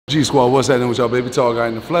G Squad, what's happening with y'all? Baby Tall Guy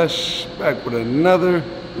in the flesh, back with another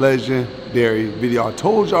legendary video. I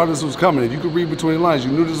told y'all this was coming. If you could read between the lines,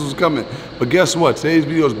 you knew this was coming. But guess what? Today's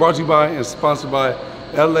video is brought to you by and sponsored by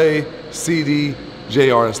LACDJR.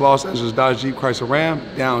 That's Los Angeles Dodge Jeep Chrysler Ram,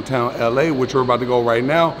 downtown LA, which we're about to go right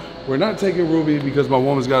now. We're not taking Ruby because my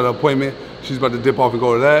woman's got an appointment. She's about to dip off and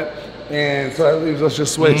go to that. And so that leaves us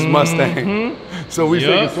just Swade's Mustang. So we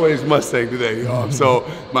taking Swade's Mustang today, y'all. So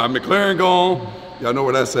my McLaren gone. Y'all know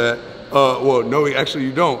where that's at. Well, no, actually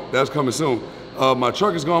you don't. That's coming soon. My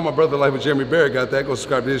truck is gone. My brother, Life with Jeremy Barrett, got that. Go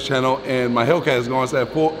subscribe to his channel. And my Hellcat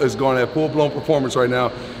is going at full-blown performance right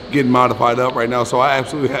now, getting modified up right now. So I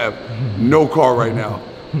absolutely have no car right now.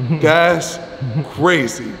 That's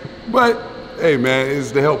crazy. But hey, man,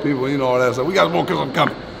 it's to help people, you know, all that stuff. We got more cars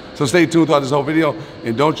coming. So stay tuned throughout this whole video,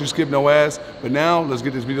 and don't you skip no ads. But now, let's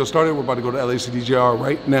get this video started. We're about to go to LACDJR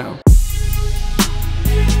right now.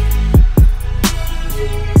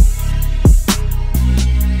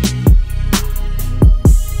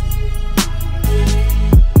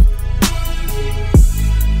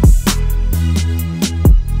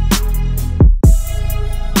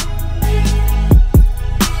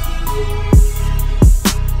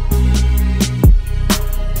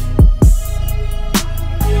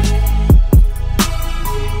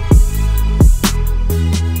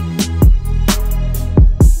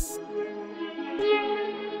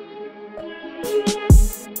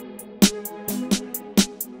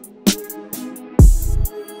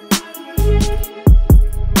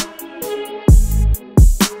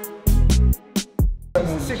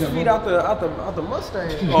 6 feet out the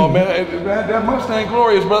Mustang. Oh man, that Mustang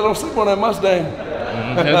glorious, brother. Don't sleep on that Mustang.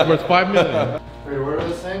 That's worth $5 million. Are you aware of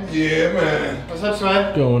this thing? Yeah, man. What's up, Sway?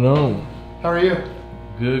 What's going on? How are you?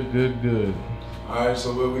 Good. All right,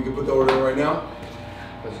 so we can put the order in right now.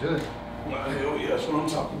 Let's do it. Hell yeah, that's what I'm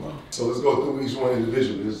talking about. So let's go through each one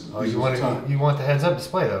individually. You want the heads up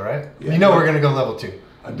display though, right? Yeah, you know we're gonna go level 2.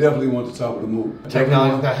 I definitely want the top of the move.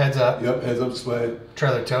 Technology got heads up. Yep, heads up display.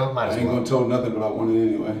 Trailer tow, might as I ain't well. gonna tow nothing, but I want it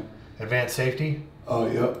anyway. Advanced safety. Oh,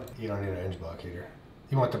 yep. You don't need an engine block heater.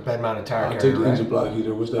 You want the bed mounted tire I'll carrier, take the engine block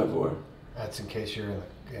heater. What's that for? That's in case you're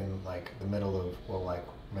in like the middle of, well, like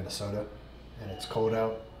Minnesota and it's cold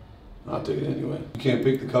out. I'll take it anyway. You can't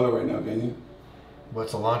pick the color right now, can you?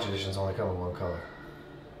 What's the launch editions only come in one color?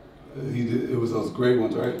 It was those gray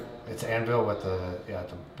ones, right? It's anvil with the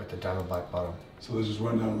diamond black bottom. So let's just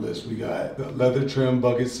run down the list. We got the leather trim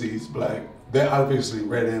bucket seats, black. They're obviously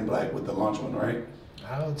red and black with the launch one, right?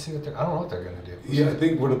 I don't know what they're gonna do. Yeah, I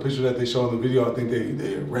think with the picture that they show in the video, I think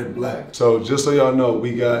they're red and black. So just so y'all know,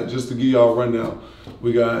 we got, just to give y'all a rundown,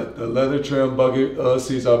 we got the leather trim bucket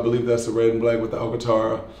seats. I believe that's the red and black with the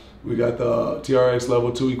Alcantara. We got the TRX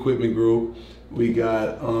level 2 equipment group. We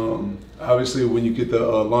got, obviously when you get the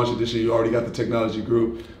launch edition, you already got the technology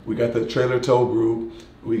group. We got the trailer tow group.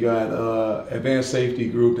 We got advanced safety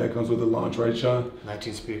group that comes with the launch, right, Sean?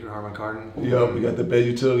 19 speaker Harman Kardon. Yep, we got the bed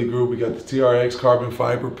utility group. We got the TRX carbon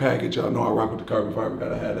fiber package. Y'all know I rock with the carbon fiber,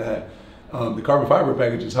 gotta have that. The carbon fiber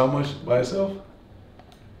package is how much by itself?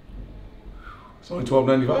 It's only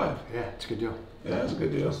 $12.95. Yeah, it's a good deal. Yeah, that's a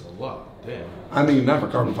good deal. That's a lot, damn. I mean, not for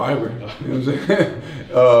carbon fiber. You know what I'm saying?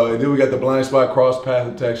 And then we got the blind spot cross path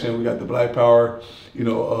detection. We got the black power, you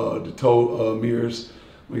know, the tow mirrors.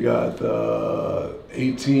 We got the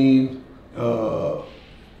 18. No,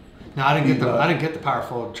 I didn't get the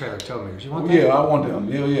powerful trailer tow mirrors. You want that? Yeah, I want them.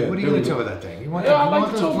 Yeah. What are you gonna do with that thing? You want I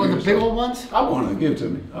like the tow mirrors, the big old ones? I want to give it to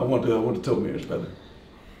me. I want the tow mirrors, brother.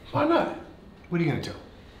 Why not? What are you gonna do?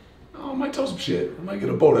 I might tow some shit. I might get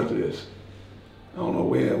a boat after this. I don't know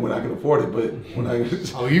when I can afford it, but when I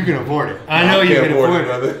oh, you can afford it. I know you can afford it,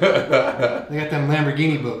 brother. They got them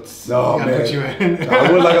Lamborghini boats. No, man. Put you in.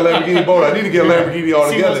 I would like a Lamborghini boat. I need to get a Lamborghini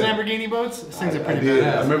altogether. See those Lamborghini boats? Those things are pretty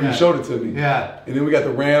badass. I remember you showed it to me. Yeah. And then we got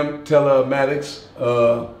the Ram telematics.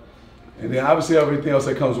 And then obviously everything else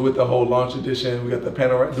that comes with the whole launch edition. We got the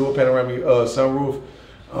dual panoramic sunroof.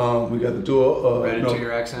 We got the dual red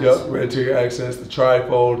interior accents. Yep, red interior accents. The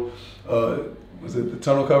trifold. Was it the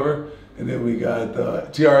tunnel cover? And then we got the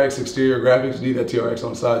TRX exterior graphics. You need that TRX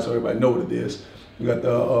on the side so everybody know what it is. We got the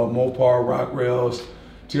Mopar rock rails,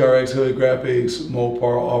 TRX hood graphics,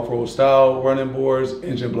 Mopar off-road style running boards,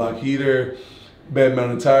 engine block heater, bed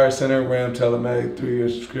mounted tire center, Ram telematic 3-year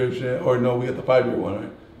subscription. Or no, we got the 5-year one,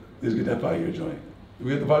 right? Let's get that 5-year joint. Do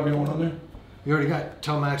we got the 5-year one on there? You already got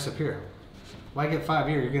telematics up here. Why get 5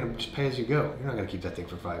 years? You're gonna just pay as you go. You're not gonna keep that thing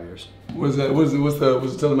for 5 years. What's that? What's the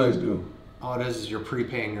telematics do? All it is you're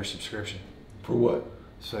prepaying your subscription. For what?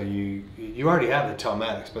 So you already have the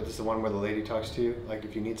telematics, but this is the one where the lady talks to you, like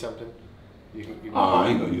if you need something. I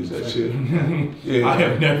ain't gonna use that shit. Yeah. I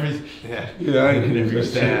have never. Yeah, I ain't gonna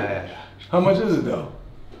use that shit. Yeah. How much is it though?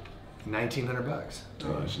 $1,900.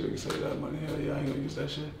 Oh, I should say that money. Hell yeah, I ain't gonna use that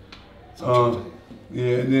shit. So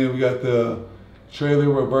Yeah, and then we got the trailer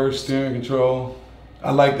reverse steering control.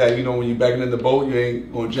 I like that. You know, when you're backing in the boat, you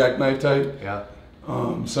ain't on jackknife type. yeah.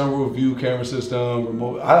 Sunroof view camera system,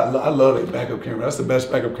 remote. I love that backup camera. That's the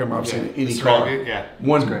best backup camera I've seen in any car. Yeah.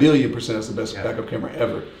 1 billion% that's the best backup camera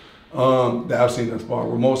ever that I've seen thus far.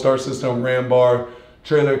 Remote start system, RAM bar,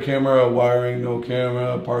 trailer camera, wiring, no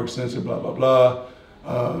camera, park sensor, blah, blah, blah.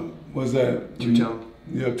 What's that? Two-tone.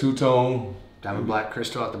 Yep, two-tone. Diamond black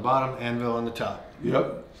crystal at the bottom, anvil on the top.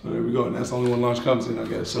 Yep. So there we go. And that's the only one launch comes in, I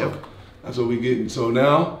guess. So Yep. that's what we getting. So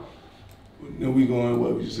now we going,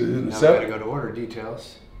 what would you say, in the Now set? we gotta go to order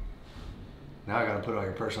details. Now I gotta put all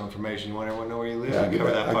your personal information. You want everyone to know where you live? Yeah,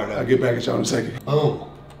 I'll get back at y'all in a second. Boom.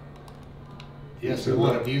 Yes, we So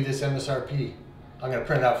want look. to view this MSRP. I'm gonna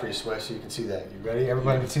print it out for you, Sway, so you can see that. You ready?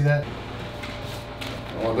 Everybody can see that?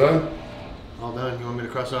 All done? All done. You want me to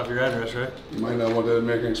cross off your address, right? You might not want that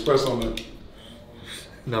American Express on it.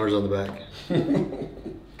 Numbers on the back.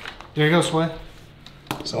 There you go, Sway.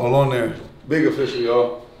 It's all on there. Big official,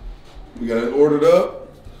 y'all. We got it ordered up.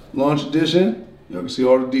 Launch edition. Y'all can see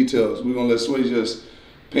all the details. We're gonna let Sway just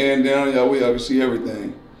pan down. Y'all can see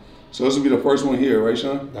everything. So this will be the first one here, right,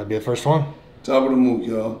 Sean? That'd be the first one. Top of the mook,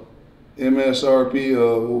 y'all. MSRP,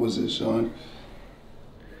 what was it, Sean?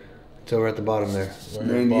 It's over at the bottom there.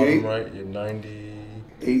 98. Right, you're 90.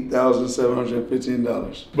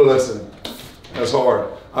 $8,715. But listen, that's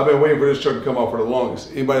hard. I've been waiting for this truck to come out for the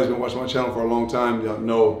longest. Anybody that's been watching my channel for a long time, y'all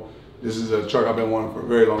know this is a truck I've been wanting for a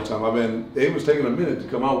very long time. It was taking a minute to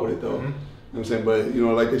come out with it though. You know what I'm saying? But you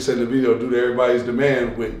know, like they said in the video, due to everybody's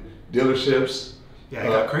demand with dealerships. Yeah, it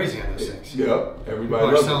got crazy on those things. Yep, everybody People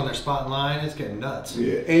are loves selling it. their spot in line. It's getting nuts.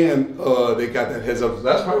 Yeah, and they got that heads up.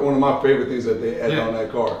 That's probably one of my favorite things that they added on that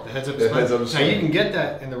car. The heads up The display. heads up Now display. you can get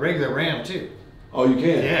that in the regular Ram too. Oh, you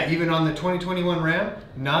can? Yeah, even on the 2021 Ram,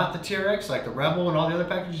 not the TRX, like the Rebel and all the other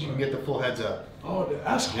packages, you can get the full heads up. Oh,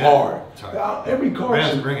 that's Yeah, hard. it's hard. Every car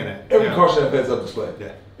Ram's should, bringing it. Every Yeah. car should have heads up display.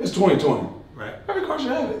 Yeah. It's 2020. Right. Every car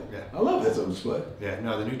should have it. Yeah. I love heads up display. Yeah,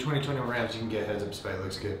 no, the new 2021 Rams, you can get heads up display. It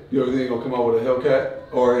looks good. You ever think they're gonna come out with a Hellcat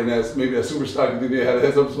or in that maybe a super stock? You think they had a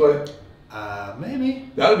heads up display? Maybe.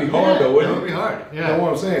 That'd be hard though, That wouldn't would it? be hard. You know Yeah.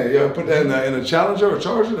 what I'm saying? Yeah, put that in a Challenger or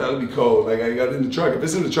Charger. That'd be cold. Like I got it in the truck. If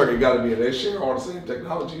it's in the truck, it gotta be. They share all the same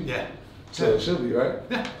technology. Yeah. So it should be right.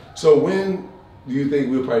 Yeah. So when do you think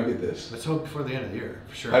we'll probably get this? Let's hope before the end of the year,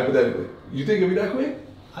 for sure. Hypothetically, you think it'll be that quick?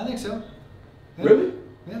 I think so. Yeah. Really?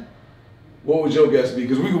 Yeah. What would your guess be?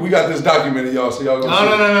 Because we got this documented, y'all. So y'all gonna see.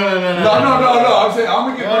 No. No. I'm saying I'm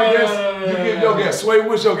gonna give my guess. No. You give your guess. Sway,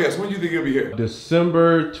 what's your guess? When do you think it'll be here?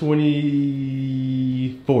 December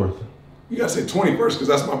 24th. You gotta say 21st because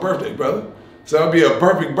that's my birthday, brother. So that'll be a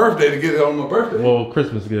perfect birthday to get it on my birthday. Well,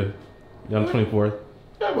 Christmas gift. Yeah, on the 24th.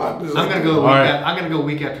 Yeah, but I'm gonna go. I'm gonna go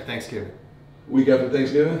week after Thanksgiving. week after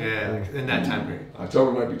Thanksgiving. Yeah, in that time period.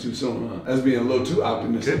 October might be too soon, huh? That's being a little too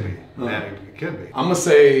optimistic. Could be. Huh? Yeah, it could be. I'm gonna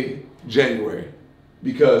say January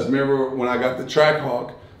because remember when I got the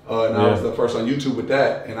Trackhawk and I was the first on YouTube with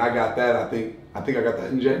that, and I got that. I think I got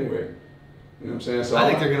that in January. You know what I'm saying? So I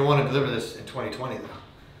think they're gonna want to deliver this in 2020 though.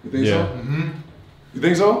 You think Yeah. so? Mm-hmm. You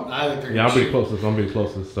think so? I think they're. Yeah, gonna I'm be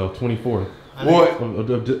closest. So 24th What? of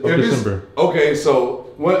If it's- December. Okay, so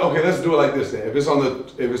okay, let's do it like this then. If it's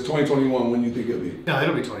 2021, when you think it'll be? No,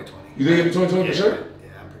 it'll be 2020. You think it'll be 2020 Yeah, for sure?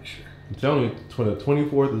 Yeah, I'm pretty sure. I'm telling you, the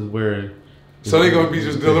 24th is where. So they're gonna be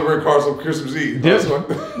just delivering cars on Christmas Eve. Yeah.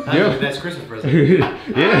 Yeah. That's Christmas present.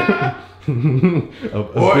 Yeah.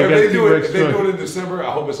 Or if they do it in December,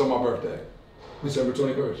 I hope it's on my birthday. December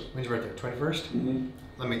 21st. When's your birthday? 21st? Mm-hmm.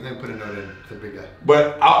 Let me put a note in for the big guy.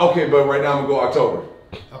 But right now I'm gonna go October.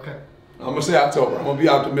 Okay. I'm gonna say October. I'm gonna be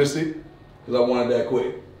optimistic because I wanted that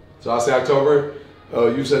quick. So I'll say October.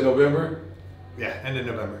 You said November. Yeah, end of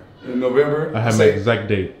November. In November. I have my exact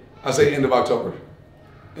date. I say end of October.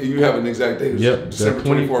 And you have an exact date. It's Yep, December the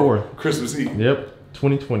 24th. Christmas Eve. Yep,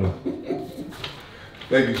 2020.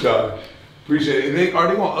 Thank you, Sean. Appreciate it. Are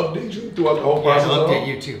they gonna update you throughout the whole Yeah, process? they'll at all? update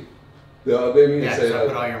you too. They'll update me and Yeah, say so I like,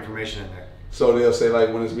 put all your information in there. so they'll say like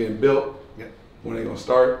when it's being built, Yep. when they're gonna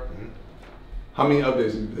start. Mhm. How many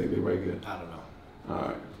updates do you think they might get? I don't know. All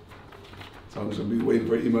right. So I'm just gonna be waiting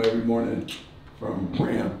for an email every morning from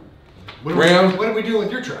Ram. What Ram? are we doing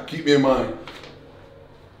with your truck? Keep me in mind.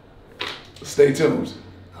 Stay tuned.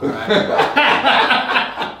 All right.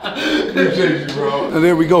 Appreciate you, bro. And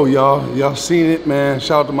there we go, y'all. Y'all seen it, man.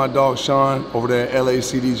 Shout out to my dog Sean over there at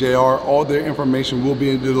LACDJR. All their information will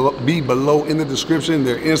be below in the description.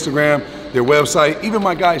 Their Instagram, their website. Even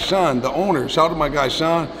my guy Sean, the owner. Shout out to my guy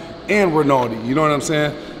Sean and Rinaldi. You know what I'm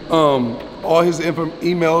saying? All his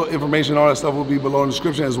email information, all that stuff will be below in the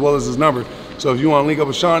description, as well as his number. So if you want to link up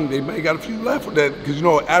with Sean, they may got a few left with that, because you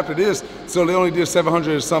know after this, so they only did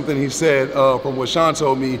 700 or something, he said, from what Sean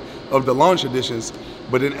told me of the launch editions.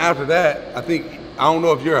 But then after that, I don't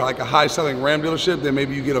know if you're like a high selling Ram dealership, then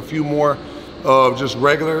maybe you get a few more of just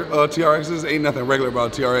regular TRXs. Ain't nothing regular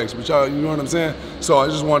about TRX, but y'all, you know what I'm saying? So I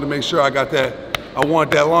just wanted to make sure I got that. I want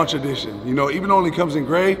that launch edition. You know, even though it only comes in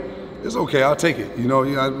gray, it's okay, I'll take it. You know,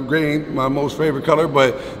 gray ain't my most favorite color,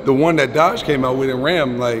 but the one that Dodge came out with in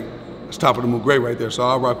Ram, like, it's top of the move gray right there. So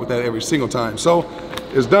I'll rock with that every single time. So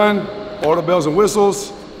it's done, all the bells and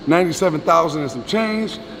whistles, 97,000 and some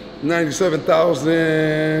change,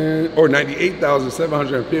 97,000 or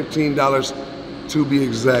 $98,715 to be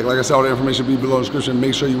exact. Like I said, all the information will be below in the description.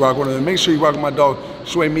 Make sure you rock with it. And make sure you rock with my dog,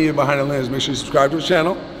 Sway Media Behind the Lens. Make sure you subscribe to the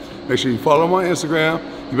channel. Make sure you follow him on Instagram.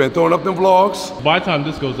 You've been throwing up them vlogs. By the time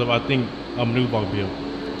this goes up, I think a new vlog will be up.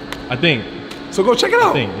 I think. So go check it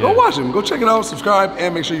out. Yeah. Go watch him. Go check it out. Subscribe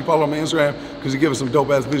and make sure you follow him on Instagram, because he gives us some dope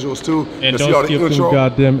ass visuals too. And don't skip them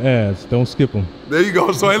goddamn ads. Don't skip them. There you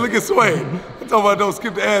go. So hey, look at Sway. I'm talking about don't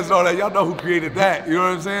skip the ads and all that. Y'all know who created that. You know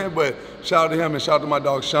what I'm saying? But shout out to him and shout out to my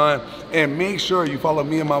dog Sean. And make sure you follow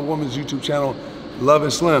me and my woman's YouTube channel, Love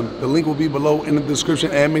and Slim. The link will be below in the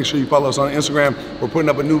description, and make sure you follow us on Instagram. We're putting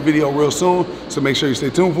up a new video real soon, so make sure you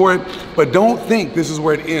stay tuned for it. But don't think this is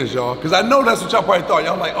where it ends, y'all, because I know that's what y'all probably thought.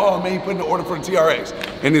 Y'all like, oh man, he put in the order for the TRX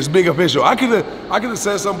and it's big official. I could have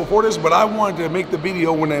said something before this, but I wanted to make the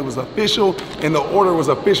video when it was official and the order was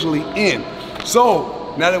officially in.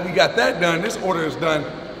 So now that we got that done, this order is done.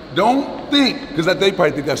 Don't think, because they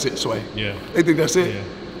probably think that's it, Sway. Yeah. They think that's it. Yeah.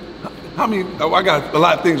 I mean, I got a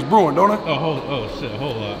lot of things brewing, don't I? Oh shit, a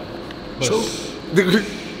whole lot. But so,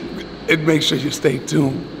 and make sure you stay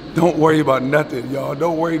tuned. Don't worry about nothing, y'all.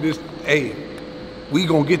 Don't worry hey, we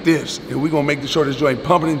gonna get this, and we gonna make sure this joint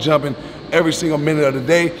pumping and jumping every single minute of the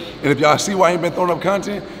day. And if y'all see why I ain't been throwing up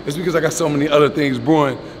content, it's because I got so many other things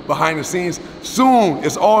brewing behind the scenes. Soon,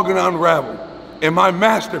 it's all gonna unravel, and my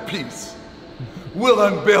masterpiece will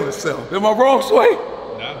unveil itself. Am I wrong, Sway?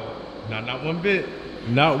 No, not one bit.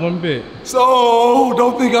 Not one bit. So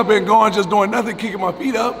don't think I've been gone just doing nothing, kicking my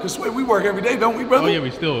feet up. Because Sway, we work every day, don't we, brother? Oh yeah, we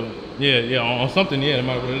still, on something, no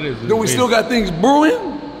matter what it is. Do we still got things brewing?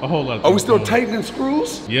 A whole lot of things. Are we still brewing. tightening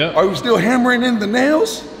screws? Yeah. Are we still hammering in the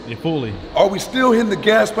nails? Yeah, fully. Are we still hitting the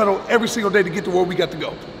gas pedal every single day to get to where we got to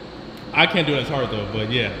go? I can't do it as hard though, but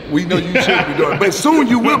yeah. We know you should be doing it, but soon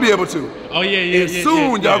you will be able to. Oh yeah. And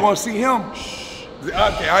soon y'all gonna see him.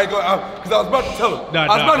 Okay, I ain't going, because I was about to tell him. I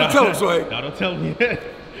was about to tell him, Sway. No, don't tell me yet.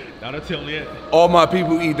 No, don't tell me yet. All my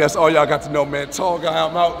people eat, that's all y'all got to know, man. Tall guy,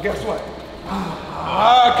 I'm out. Guess what?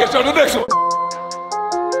 Catch you on the next one.